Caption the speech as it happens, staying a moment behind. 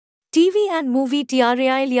TV and movie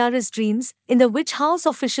Trailers Dreams, in the Witch House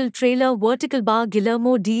official trailer Vertical Bar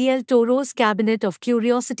Guillermo del Toro's Cabinet of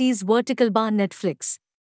Curiosities Vertical Bar Netflix.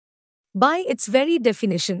 By its very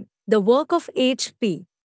definition, the work of H.P.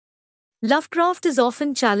 Lovecraft is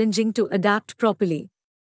often challenging to adapt properly.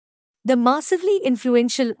 The massively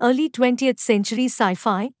influential early 20th century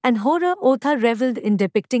sci-fi and horror author reveled in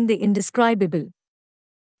depicting the indescribable.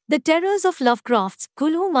 The terrors of Lovecraft's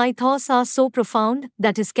Cthulhu mythos are so profound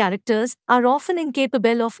that his characters are often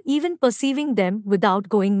incapable of even perceiving them without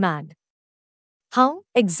going mad. How,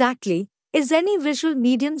 exactly, is any visual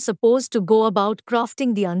medium supposed to go about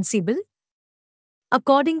crafting the unseeable?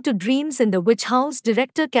 According to Dreams in the Witch House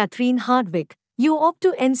director Catherine Hardwicke, you opt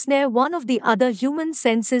to ensnare one of the other human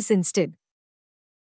senses instead.